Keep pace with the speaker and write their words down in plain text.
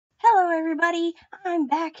everybody, I'm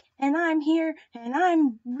back and I'm here and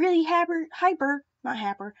I'm really hyper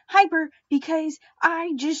because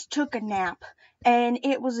I just took a nap and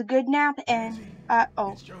it was a good nap and, Nancy,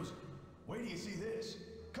 oh, it's Joseph. Wait till you see this.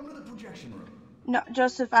 Come to the projection room. no,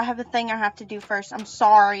 Joseph, I have a thing I have to do first. I'm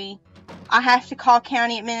sorry. I have to call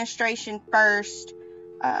county administration first.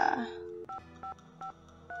 Dialing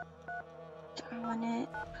it,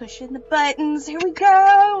 pushing the buttons, here we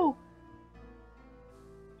go!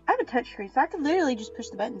 I have a touchscreen, so I could literally just push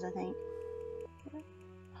the buttons, I think.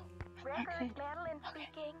 Record, Madeline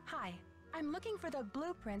speaking. Hi, I'm looking for the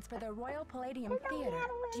blueprints for the Royal Palladium Theater.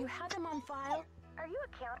 Do you have them on file? Are you a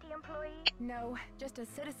county employee? No, just a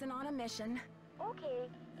citizen on a mission. Okay,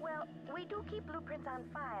 well, we do keep blueprints on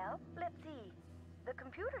file. Let's see. The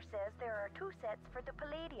computer says there are 2 sets for the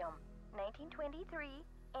Palladium, 1923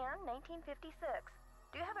 and 1956.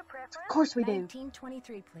 Do you have a preference? Of course we do.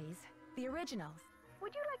 1923, please. The originals.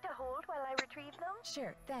 Would you like to hold while I retrieve them?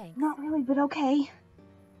 Sure, thanks. Not really, but okay.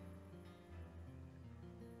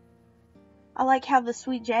 I like how the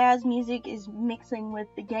sweet jazz music is mixing with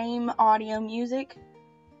the game audio music.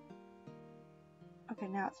 Okay,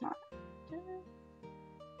 now it's not.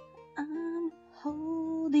 I'm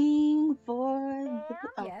holding for the...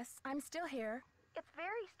 Oh. Yes, I'm still here. It's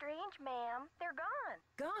very strange, ma'am. They're gone.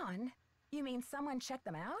 Gone? You mean someone checked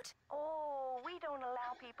them out? Oh, we don't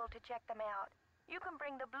allow people to check them out. You can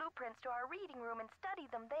bring the blueprints to our reading room and study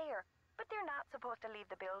them there, but they're not supposed to leave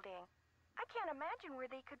the building. I can't imagine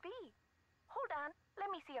where they could be. Hold on,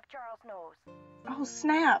 let me see if Charles knows. Oh,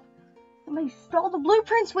 snap. Somebody stole the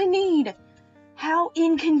blueprints we need. How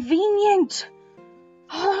inconvenient.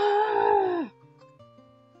 Ma'am,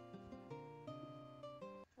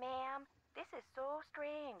 this is so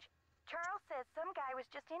strange. Charles says some guy was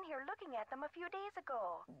just in here looking at them a few days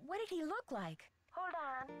ago. What did he look like? Hold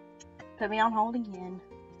on. Put me on hold again.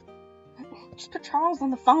 Just put Charles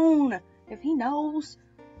on the phone if he knows.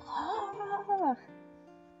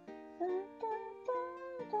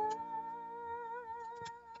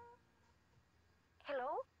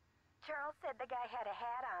 Hello? Charles said the guy had a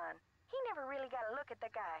hat on. He never really got a look at the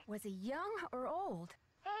guy. Was he young or old?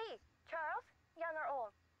 Hey, Charles, young or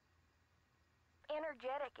old?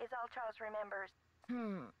 Energetic is all Charles remembers.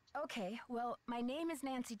 Okay, well, my name is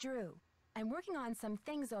Nancy Drew. I'm working on some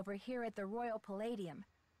things over here at the Royal Palladium.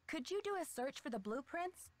 Could you do a search for the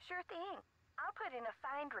blueprints? Sure thing. I'll put in a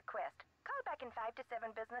find request. Call back in 5 to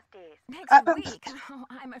 7 business days. Next week? Oh,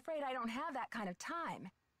 I'm afraid I don't have that kind of time.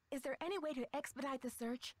 Is there any way to expedite the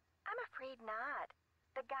search? I'm afraid not.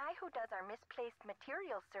 The guy who does our misplaced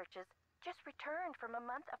materials searches just returned from a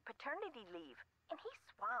month of paternity leave, and he's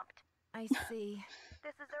swamped. I see.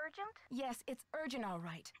 This is urgent? Yes, it's urgent, all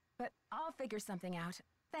right. But I'll figure something out.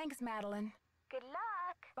 Thanks, Madeline. Good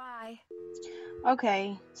luck. Bye.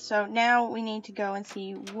 Okay, so now we need to go and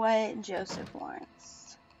see what Joseph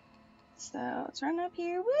wants. So let's run up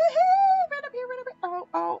here. Woohoo! Run up here, run up here.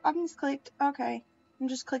 Oh, I misclicked. Okay. I'm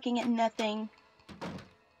just clicking at nothing.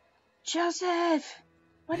 Joseph!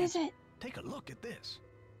 What is it? Take a look at this.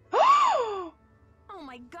 Oh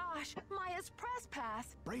my gosh, Maya's press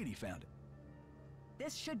pass. Brady found it.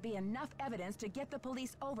 This should be enough evidence to get the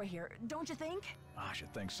police over here, don't you think? I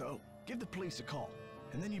should think so. Give the police a call,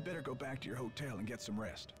 and then you better go back to your hotel and get some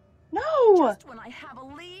rest. No! Just when I have a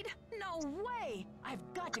lead? No way! I've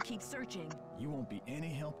got to keep searching. You won't be any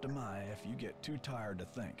help to Maya if you get too tired to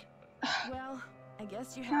think. Well, I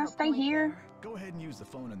guess you Can I have a stay point here? there. Go ahead and use the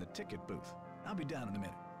phone in the ticket booth. I'll be down in a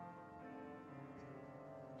minute.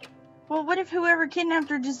 Well, what if whoever kidnapped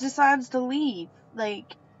her just decides to leave,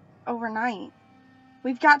 like, overnight?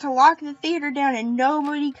 We've got to lock the theater down and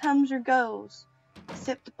nobody comes or goes.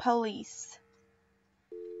 Except the police.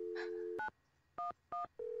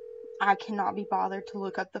 I cannot be bothered to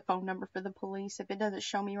look up the phone number for the police if it doesn't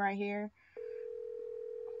show me right here.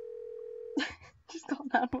 Just call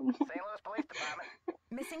 911. St. Louis Police Department.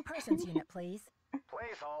 Missing persons unit, please.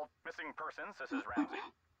 Please hold. Missing persons. This is Ramsey.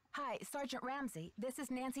 Hi, Sergeant Ramsey. This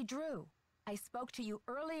is Nancy Drew. I spoke to you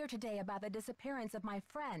earlier today about the disappearance of my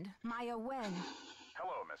friend, Maya Wen.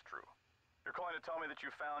 Hello, Miss Drew. You're calling to tell me that you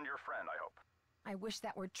found your friend, I hope. I wish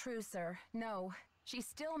that were true, sir. No, she's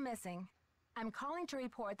still missing. I'm calling to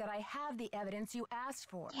report that I have the evidence you asked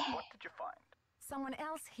for. What did you find? Someone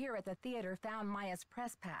else here at the theater found Maya's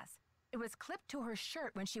press pass. It was clipped to her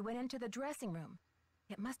shirt when she went into the dressing room.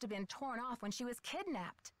 It must have been torn off when she was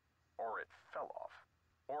kidnapped. Or it fell off.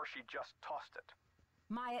 Or she just tossed it.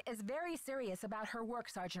 Maya is very serious about her work,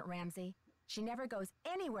 Sergeant Ramsey. She never goes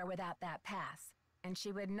anywhere without that pass, and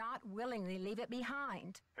she would not willingly leave it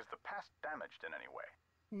behind. Is the pass damaged in any way?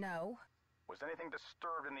 No. Was anything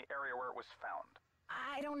disturbed in the area where it was found?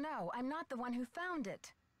 I don't know. I'm not the one who found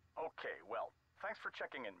it. Okay, well, thanks for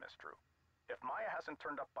checking in, Miss Drew. If Maya hasn't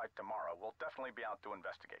turned up by tomorrow, we'll definitely be out to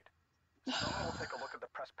investigate. Someone will take a look at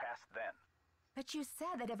the press pass then. But you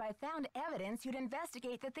said that if I found evidence, you'd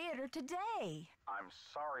investigate the theater today. I'm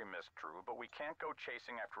sorry, Miss Drew, but we can't go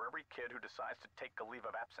chasing after every kid who decides to take a leave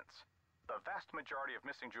of absence. The vast majority of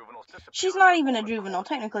missing juveniles disappear. She's not even a juvenile.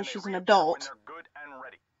 Technically, she's an adult. When they're good and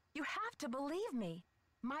ready. You have to believe me.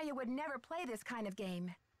 Maya would never play this kind of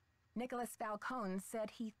game. Nicholas Falcone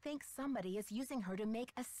said he thinks somebody is using her to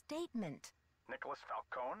make a statement. Nicholas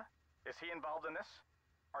Falcone? Is he involved in this?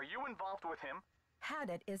 Are you involved with him?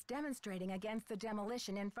 Haddett is demonstrating against the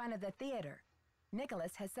demolition in front of the theater.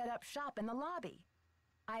 Nicholas has set up shop in the lobby.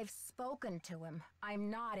 I've spoken to him.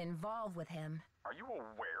 I'm not involved with him. Are you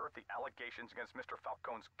aware of the allegations against Mr.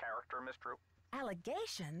 Falcone's character, Miss Drew?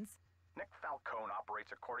 Allegations? Nick Falcone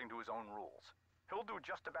operates according to his own rules. He'll do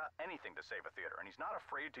just about anything to save a theater, and he's not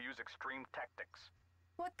afraid to use extreme tactics.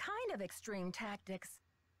 What kind of extreme tactics?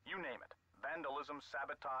 You name it. Vandalism,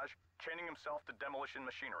 sabotage, chaining himself to demolition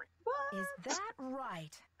machinery. What? Is that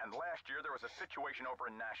right? And last year there was a situation over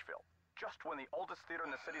in Nashville. Just when the oldest theater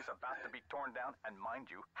in the city is about to be torn down, and mind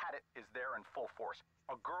you, Haddett is there in full force,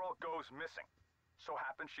 a girl goes missing. So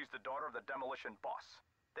happens she's the daughter of the demolition boss.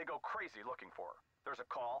 They go crazy looking for her. There's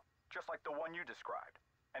a call, just like the one you described.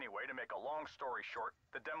 Anyway, to make a long story short,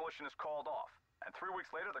 the demolition is called off. And 3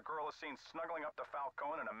 weeks later, the girl is seen snuggling up to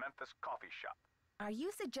Falcone in a Memphis coffee shop. Are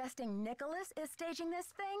you suggesting Nicholas is staging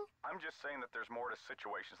this thing? I'm just saying that there's more to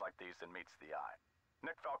situations like these than meets the eye.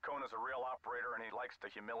 Nick Falcone is a real operator and he likes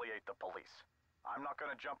to humiliate the police. I'm not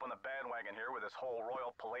going to jump on the bandwagon here with this whole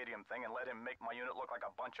Royal Palladium thing and let him make my unit look like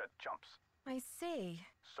a bunch of chumps. I see.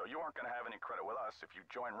 So you aren't going to have any credit with us if you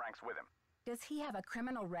join ranks with him. Does he have a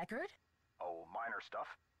criminal record? Oh, minor stuff.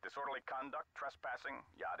 Disorderly conduct, trespassing,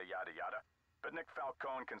 yada yada yada. But Nick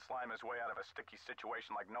Falcone can slime his way out of a sticky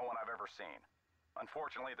situation like no one I've ever seen.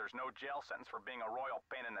 Unfortunately, there's no jail sentence for being a royal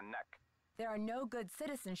pain in the neck. There are no good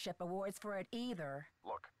citizenship awards for it either.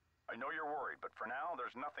 Look, I know you're worried, but for now,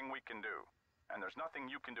 there's nothing we can do. And there's nothing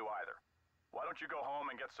you can do either. Why don't you go home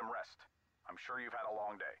and get some rest? I'm sure you've had a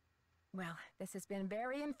long day. Well, this has been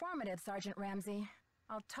very informative, Sergeant Ramsey.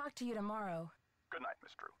 I'll talk to you tomorrow. Good night,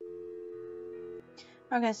 Miss Drew.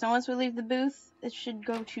 Okay, so once we leave the booth, it should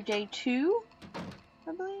go to day 2,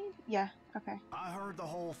 I believe. Yeah, okay. I heard the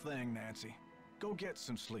whole thing, Nancy. Go get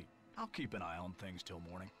some sleep. I'll keep an eye on things till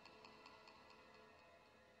morning.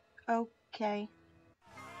 Okay.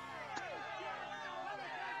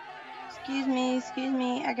 Excuse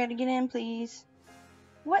me, I gotta get in, please.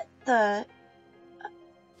 What the?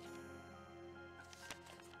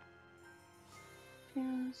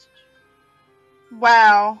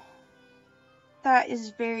 Wow. That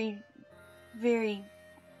is very, very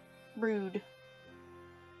rude.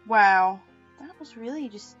 Wow. That was really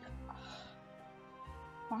just...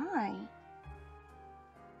 Why?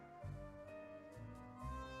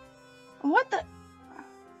 What the...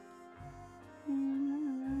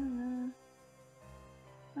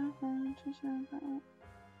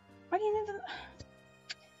 Why do you need to...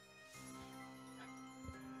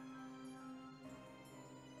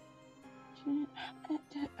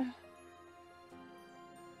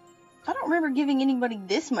 I don't remember giving anybody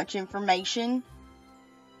this much information.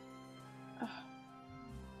 Ugh.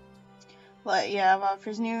 But yeah, about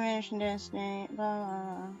his new mission destiny. Blah,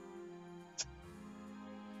 blah, blah.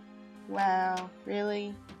 Wow,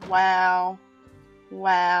 really? Wow.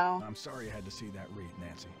 Wow. I'm sorry you had to see that read,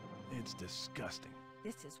 Nancy. It's disgusting.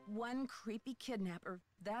 This is one creepy kidnapper,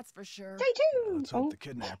 that's for sure. Day 2! Let's hope the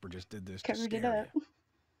kidnapper just did this to covered it scare up. you.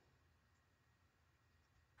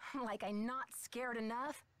 Like I'm not scared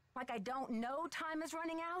enough? Like I don't know time is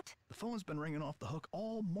running out? The phone's been ringing off the hook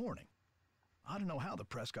all morning. I don't know how the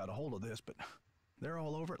press got a hold of this, but they're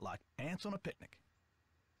all over it like ants on a picnic.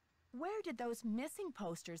 Where did those missing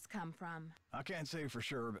posters come from? I can't say for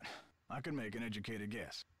sure, but I could make an educated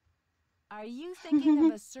guess. Are you thinking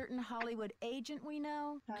of a certain Hollywood agent we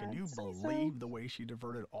know? Can you believe the way she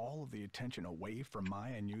diverted all of the attention away from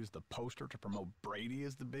Maya and used the poster to promote Brady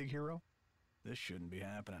as the big hero? This shouldn't be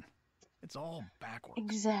happening. It's all backwards.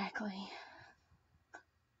 Exactly.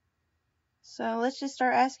 So let's just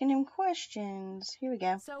start asking him questions. Here we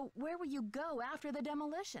go. So where will you go after the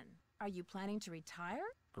demolition? Are you planning to retire?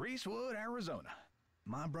 Greasewood, Arizona.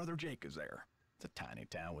 My brother Jake is there. It's a tiny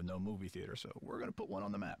town with no movie theater, so we're gonna put one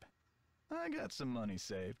on the map. I got some money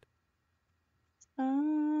saved. The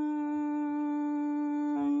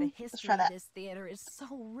Let's history try of that. this theater is so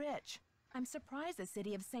rich. I'm surprised the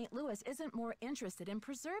city of St. Louis isn't more interested in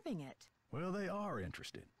preserving it. Well, they are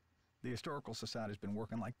interested. The Historical Society's been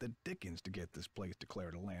working like the dickens to get this place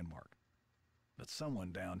declared a landmark. But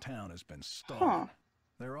someone downtown has been stalling. Huh.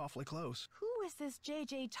 They're awfully close. Who is this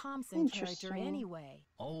J.J. Thompson character Interesting. anyway?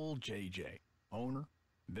 Old J.J. Owner,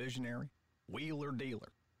 visionary, wheeler dealer.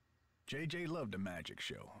 J.J. loved a magic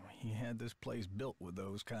show. He had this place built with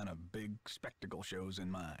those kind of big spectacle shows in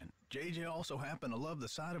mind. J.J. also happened to love the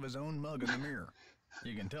sight of his own mug in the mirror.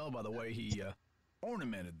 You can tell by the way he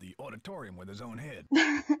ornamented the auditorium with his own head.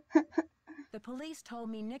 The police told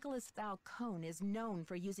me Nicholas Falcone is known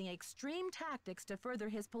for using extreme tactics to further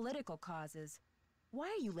his political causes. Why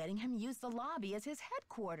are you letting him use the lobby as his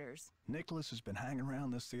headquarters? Nicholas has been hanging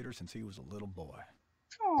around this theater since he was a little boy.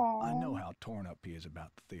 Aww. I know how torn up he is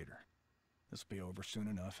about the theater. This will be over soon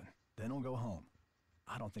enough, and then he'll go home.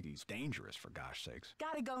 I don't think he's dangerous, for gosh sakes.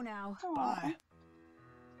 Gotta go now. Aw. Bye.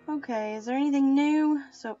 Okay, is there anything new?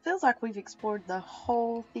 So it feels like we've explored the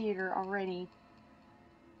whole theater already,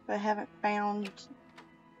 but haven't found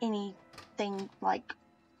anything. Like,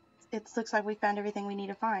 it looks like we found everything we need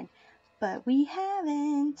to find, but we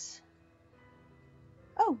haven't.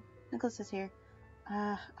 Oh, Nicholas is here.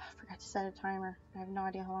 I forgot to set a timer. I have no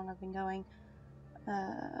idea how long I've been going.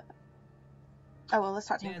 Oh well, let's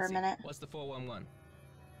talk to him for a minute. What's the 411?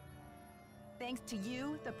 Thanks to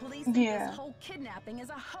you, the police think Yeah. this whole kidnapping is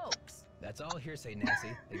a hoax. That's all hearsay,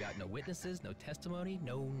 Nancy. They got no witnesses, no testimony,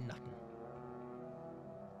 no nothing.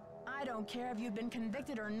 I don't care if you've been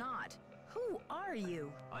convicted or not. Who are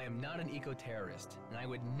you? I am not an eco-terrorist, and I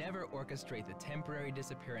would never orchestrate the temporary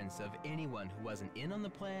disappearance of anyone who wasn't in on the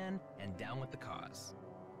plan and down with the cause.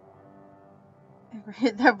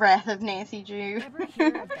 The wrath of Nancy Drew. Ever hear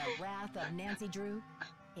of the wrath of Nancy Drew?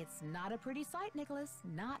 It's not a pretty sight, Nicholas.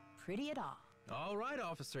 Not pretty at all. All right,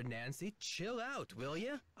 Officer Nancy, chill out, will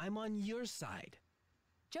ya? I'm on your side.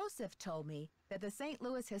 Joseph told me that the St.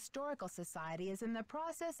 Louis Historical Society is in the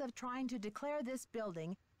process of trying to declare this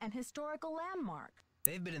building an historical landmark.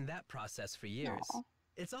 They've been in that process for years. Aw.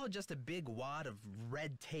 It's all just a big wad of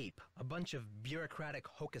red tape, a bunch of bureaucratic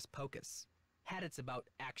hocus pocus. Had it's about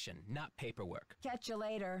action, not paperwork. Catch you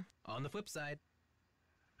later. On the flip side,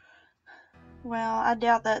 Well, I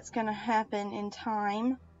doubt that's gonna happen in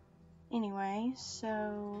time. Anyway,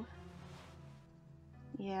 so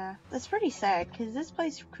yeah, that's pretty sad because this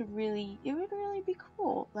place it would really be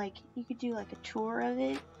cool. Like you could do like a tour of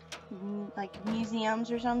it, like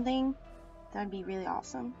museums or something. That'd be really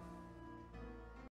awesome.